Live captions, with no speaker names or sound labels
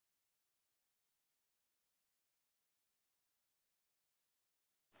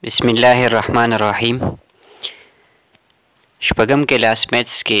बिस्मिल्लाहिर्रहमानिर्रहीम। शपगम class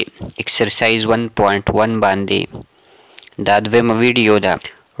maths के एक्सरसाइज 1.1 बांधे दादवेम वीडियो दा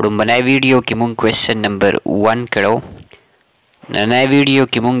रुम्बनाय वीडियो की मुंग क्वेश्चन नंबर 1 करो ननाय वीडियो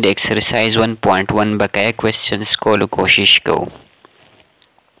की मुंग एक्सरसाइज 1.1 बकाया क्वेश्चंस को कोशिश करो।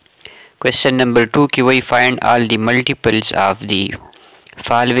 क्वेश्चन नंबर 2 की वही find all the multiples of the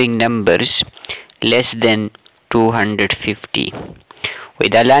following numbers less than 250।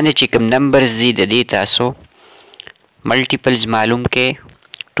 दालाने चिकम नंबर्स दी दी तासो मल्टीपल्स मालूम के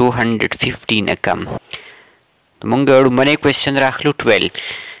 250 न कम मुंग मने क्वेश्चन राखलू 12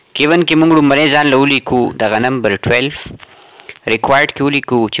 केवन की मुंग मने जान लौली को दगा नंबर 12 रिक्वायर्ड क्यों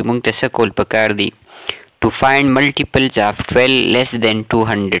लिखू ची मुंग तसकोल पकार दी to find multiples of 12 less than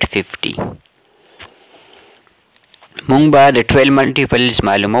 250 मुंग बाद 12 मल्टीपल्स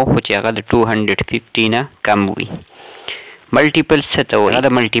मालूम हो ची 250 न कम हुई मल्टीपल्स सतो द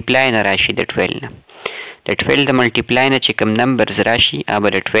मल्टीप्लाई न राशि द 12 द 12 द मल्टीप्लाई न चिकम नंबर्स राशि अब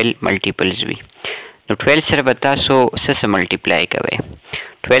द 12 मल्टीपल्स भी नो 12 सर बता सो सस मल्टीप्लाई कवे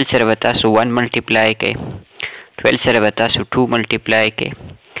 12 सर बता सो 1 मल्टीप्लाई के 12 सर बता सो 2 मल्टीप्लाई के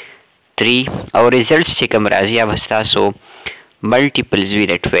 3 और रिजल्ट्स चिकम राजी अब बता सो मल्टीपल्स भी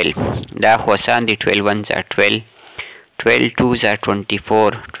द 12 दा आसान दी 12 1 जा 12 12 2 जा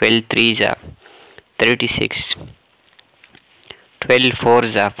 24 12 3 जा 36 12 4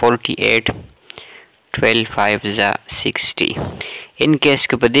 जा 48 12 5 जा 60 इन केस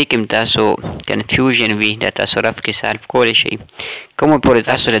के पदे किम तासो कंफ्यूजन वी दा तासो रफ के सॉल्व कोले शई कम पूरे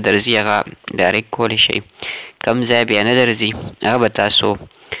तासो दर्जी आगा डायरेक्ट कोले शई कम जाए बयान दर्जी आगा बतासो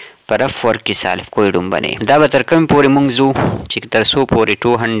परफ वर्क के सॉल्व कोई डूम बने दा बतर कम पूरे मुंगजू चिक तरसो पूरे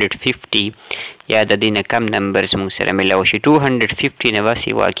 250 या द दिन कम नंबर्स मुंग सर मिलाओ 250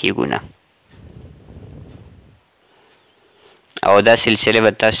 नवासी वाकी गुना और दा सिलसिले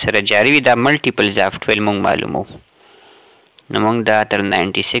बता सर जारी दा मल्टीपल्स ऑफ 12 मुंग मालूम हो नमंग दा तर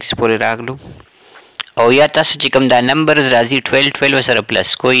 96 पूरे रागलू और या तस चिकम दा नंबर्स राजी 12 12 सर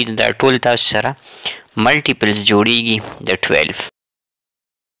प्लस कोई दा टोल तस सर मल्टीपल्स जोड़ीगी द 12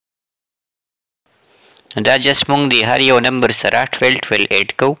 दा जस्ट मुंग दी हर यो नंबर सर 12 12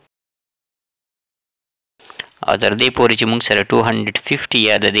 8 को और दर दे पूरी ची मुंग सर 250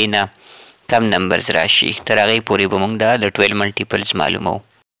 या द देना कम नंबर्स राशि तरागई पूरी बमुंग दा द 12 मल्टीपल्स मालूम हो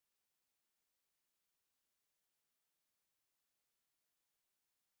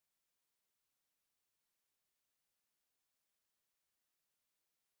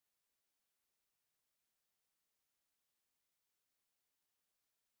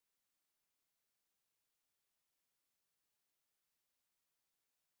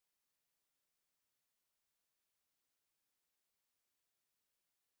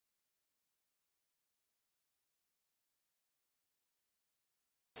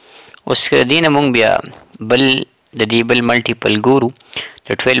उसके दिन मुंग बिया बल दी बल मल्टीपल गुरु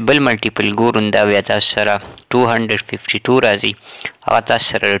द 12 बल मल्टीपल गुरु दा व्याता सरा 252 राजी आता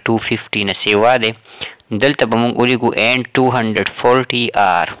सरा 250 न सेवा दे दल तब मुंग उलिगु एंड 240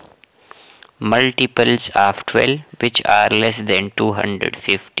 are multiples of 12 which are less than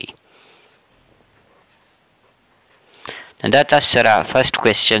 250 that asara first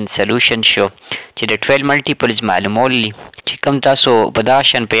question solution show ची 12 multiples मालूम होली चिकम तासो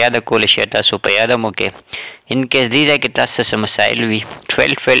बदाशन पयादा कोल शेता सो पयादा मोके इन केस दी जाए कि तास से मसाइल भी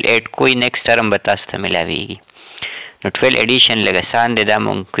 12 12 8 कोई नेक्स्ट टर्म बतास मिलावेगी नो 12 एडिशन लगा सान दे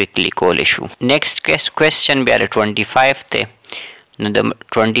दाम क्विकली कोल शू नेक्स्ट क्वेश्चन भी 25 थे नो द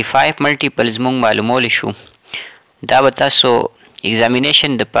 25 मल्टीपल्स मुंग मालूम होली शू दा बतासो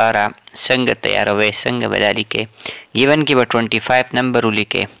एग्जामिनेशन द पारा संग तैयार हुए संग बदाली के गिवन की 25 नंबर उली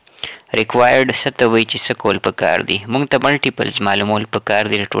के रिक्वायर्ड सत वही चीज कोल पकार दी मुंग त मल्टीपल्स मालूम होल पकार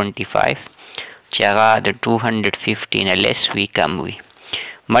दी 25 चागा द 250 न लेस हुई कम हुई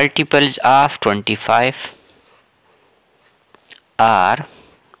मल्टीपल्स ऑफ 25 आर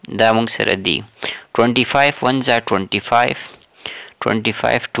दा मुंग सर दी 25 1 जा 25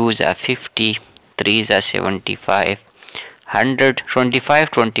 25 2 जा 50 3 जा 75 100 25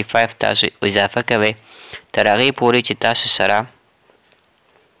 25 तासो इजाफा कवे तरागी पूरी चितासो सरा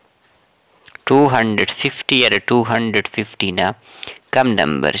 250 या 250 ना कम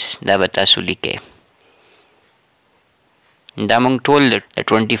नंबर्स दा बतासो लिखे दा मुंग टोल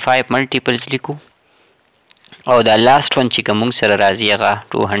 25 मल्टीपल्स लिखू और दा लास्ट वन चिका मुंग सर राजी आगा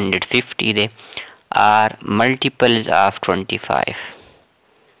 250 दे आर मल्टीपल्स ऑफ 25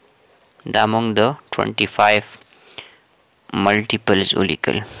 दा मुंग द 25 multiples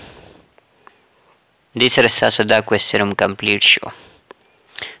ulical this resta so da question complete show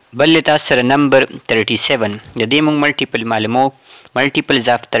بل تاسو سره نمبر 37 د دې موږ ملټیپل معلومو. ملټیپلز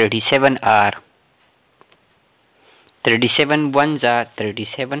اف 37 are 37 ones are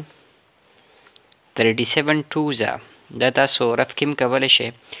 37 37 twos are دا تاسو رف کیم کولی شئ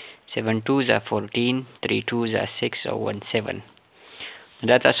 7 twos are 14 3 twos are 6 او 1 7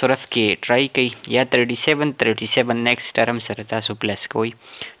 دا تاسو رف کې ټرای کړئ یا 37 نیکسټ ټرم سره تاسو پلس کوئ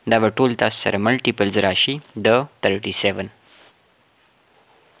دا به ټول تاسو سره ملټیپلز راشي د 37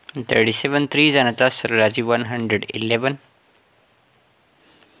 3 نه تاسو سره راځي 111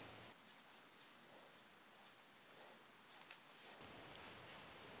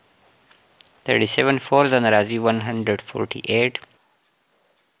 37 4 نه راځي 148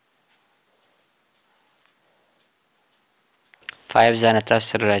 5 نه تاسو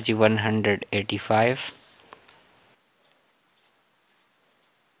سره راځي 185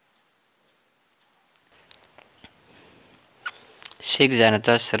 6 نه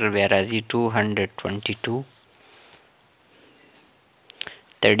تاسو سره بیا راځي 222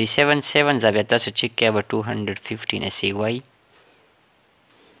 37 7 بیا تاسو چیک کیا به 250 نه سی وای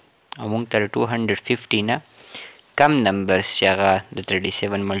او موږ تر 250 نه کم نمبرز چې هغه د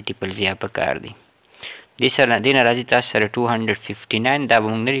 37 ملټیپلز یا په کار دي دې سره دې نه راځي تاسو سره 259 دا به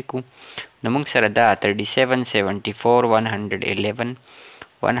موږ نه لیکو نو موږ سره دا 37 74 111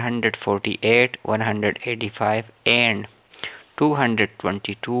 148 185 and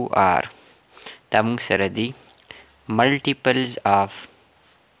 222 are دا موږ سره دي multiples of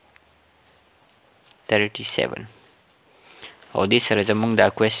 37 او دې سره زموږ دا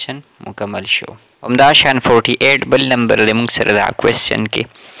کوېسچن مکمل شو. همدا شان 48 بل نمبر دی موږ سره دا کوېسچن کې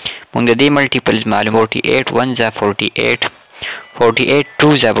موږ د دې ملټیپلز معلوم 48 1 ځا 48 48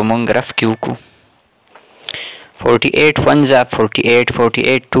 2 ځا به موږ رف کې وکړو 48 1 ځا 48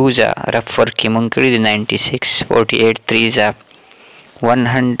 48 2 ځا رف ورک کې موږ کړي دي 96 48 3 ځا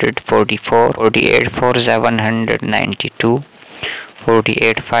 144 48 4 ځا 192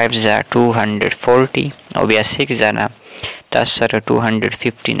 48 5 ځا 240 او بیا 6 ځا نه تاسو سره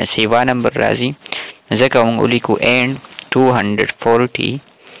 250 نه سیوا نمبر راځي ځکه موږ ولیکو and 240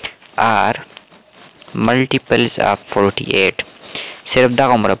 are multiples of 48 صرف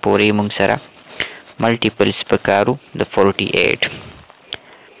دغه عمره پورې موږ سره ملټیپلز پکارو د 48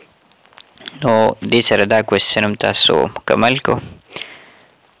 نو دې سره دا کوېسچن هم تاسو مکمل کو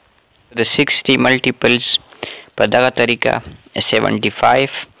د 60 ملټیپلز په دغه طریقه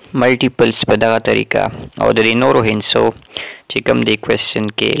 75 ملټیپلز په دغه طریقه او د نورو هندسو چې کوم دی کوېسچن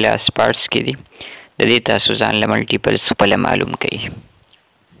کې لاس پارټس کې دي د دې تاسو ځان له ملټیپلز خپل معلوم کړئ.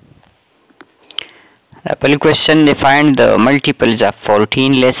 بل کوېسچن دی فایند د ملټیپلز اف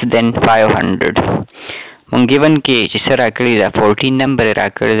 14 لیس دین 500 مونږ ګیون کې چې څه راکړي دا 14 نمبر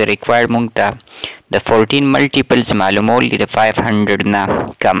راکړی د ریکوایرډ مونږ ته د 14 ملټیپلز معلومول دي د 500 نه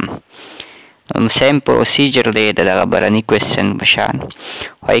کم سیم پروسیجر دی دغه برني کوېسچن بشان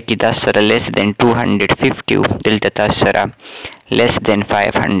وایي کې تاسو سره لیس دین 250 دلته تاسو سره لیس دین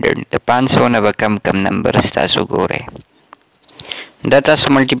 500 د 500 نه به کم نمبرز تاسو ګورئ دا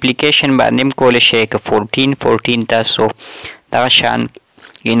تاسو ملټیپلیکیشن باندې هم کولی شئ که 14 تاسو دغه شان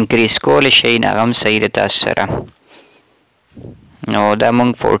انکریز کولی شئ نه هغه هم صحیح ده تاسو سره نو دا موږ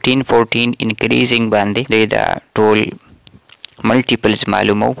 14 انکریزینګ باندې دا ټول ملټیپلز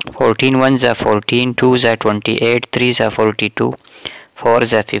معلومو 14 1 ځا 14 2 ځا 28 3 ځا 42 4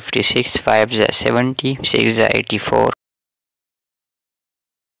 ځا 56 5 ځا 70 6 ځا 84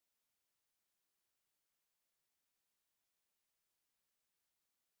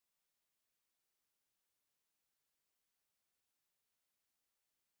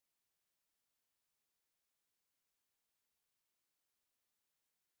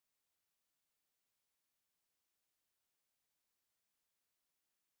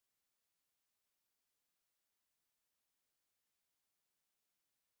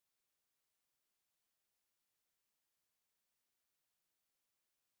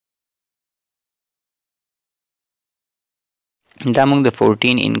 دا موږ د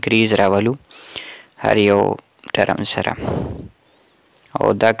 14 انکریز راولو هر یو ټرم سره او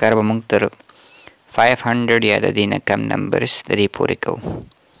دا کار به موږ تر 500 یا د دې نه کم نمبرز د دې پورې کوو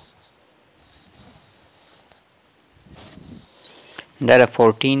دا د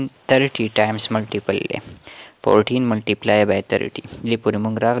 14 30 ټایمز ملټیپل دی 14 ملټیپلای بای 30 دې پورې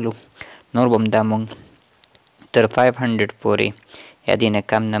موږ راغلو نور به هم دا موږ تر 500 پورې یا دې نه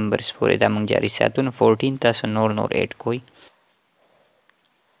کم نمبرز پورې دا موږ جاري ساتو نو 14 تاسو نور ایډ کوئ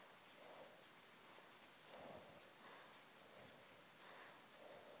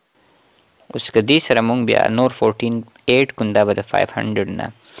اوس که دې سره موږ بیا نور 14 8 کوم دا به د 500 نه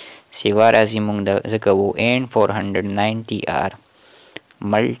سیوا راځي موږ د ځکه وو and 490 are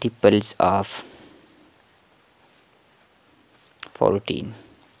multiples of 14.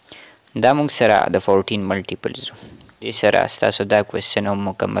 دا موږ سره د 14 multiples دې سره ستاسو دا question هم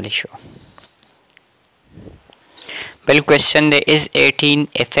مکمل شو. بل question دی is 18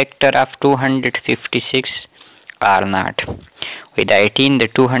 a factor of 256 or not. وی دا 18 د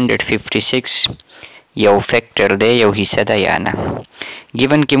 256 یو فیکټر دی یو حصہ ده یا نه.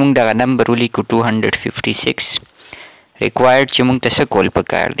 given کې موږ دغه نمبر ولیکو 256 required چې موږ ته څه کول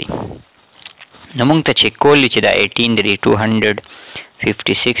پکار دي نو موږ ته چیک کول چې دا 18 د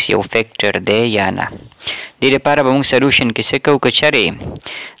 256 یو فیکټر دی یا نه. دې لپاره به موږ سولوشن کې څه کوو که چېرې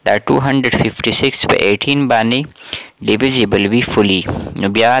دا 256 په 18 باندې ډیویزیبل وي فولي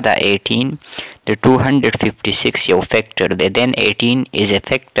نو بیا دا 18 د 256 یو فیکټر دی then 18 is a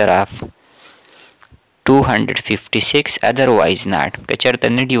factor of 256 otherwise not. که چېرته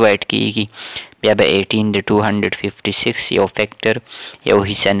نه ډیوایډ کیږي بیا به 18 د 256 یو فیکټر یو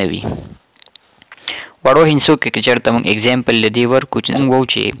حصہ نه وي. وړو هندسو کې که چېرته موږ اگزامپل د دې ورکو چې موږ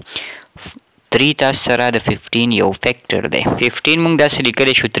وایو چې 3 تاسو سره د 15 یو فیکټر دی. 15 موږ داسې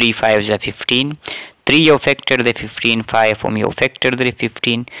لیکلی شو 3 5 15 3 یو فیکټر دی 15 5 هم یو فیکټر دی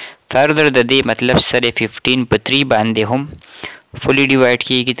 15 فردر د دې مطلب سره 15 په 3 باندې هم فلی ډیوایډ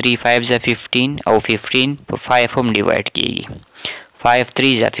کیږي 3 5 15 او 15 په 5 هم ډیوایډ کیږي 5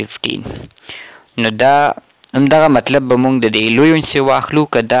 3 15 نو دا همدغه مطلب به موږ د دې لوی هندسې واخلو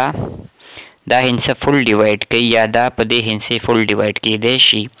که دا هندسه فل ډیوایډ کوي یا دا په دې هندسې فل ډیوایډ کیدی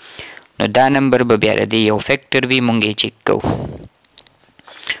شي نو دا نمبر به بیا د دې یو فیکټر وي موږ یې چیک کوو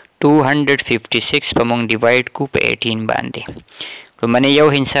 256 په موږ ډیوایډ کو په 18 باندې که منې یو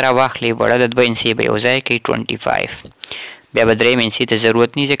هندسه را واخلې وړه د دوه هندسې به یو ځای کوي 25 بیا به درېیم هندسې ته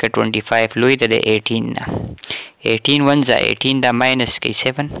ضرورت نه ځکه 25 لوی ده د 18 نه 18 1 ځای 18 دا ماینس کوي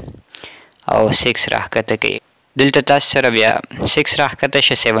 7 او 6 راښکته کوي دلته تاسو سره بیا 6 راښکته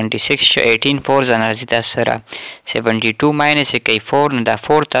شه 76 شه 18 4 ځان راځي تاسو سره 72 ماینس یې کوي 4 نو دا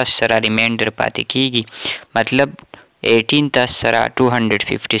 4 تاسو سره ریمایندر پاتې کیږي مطلب 18 تاسو سره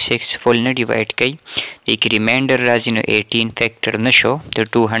 256 فل نه ډیوایډ کوي دې کې ریمایندر راځي نو 18 فیکټر نشو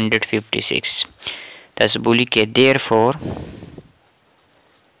د 256 تاسو بولی کې therefore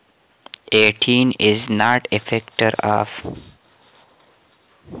 18 is not a factor of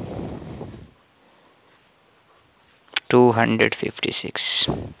 256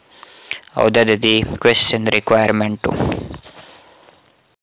 او دا د دې question requirement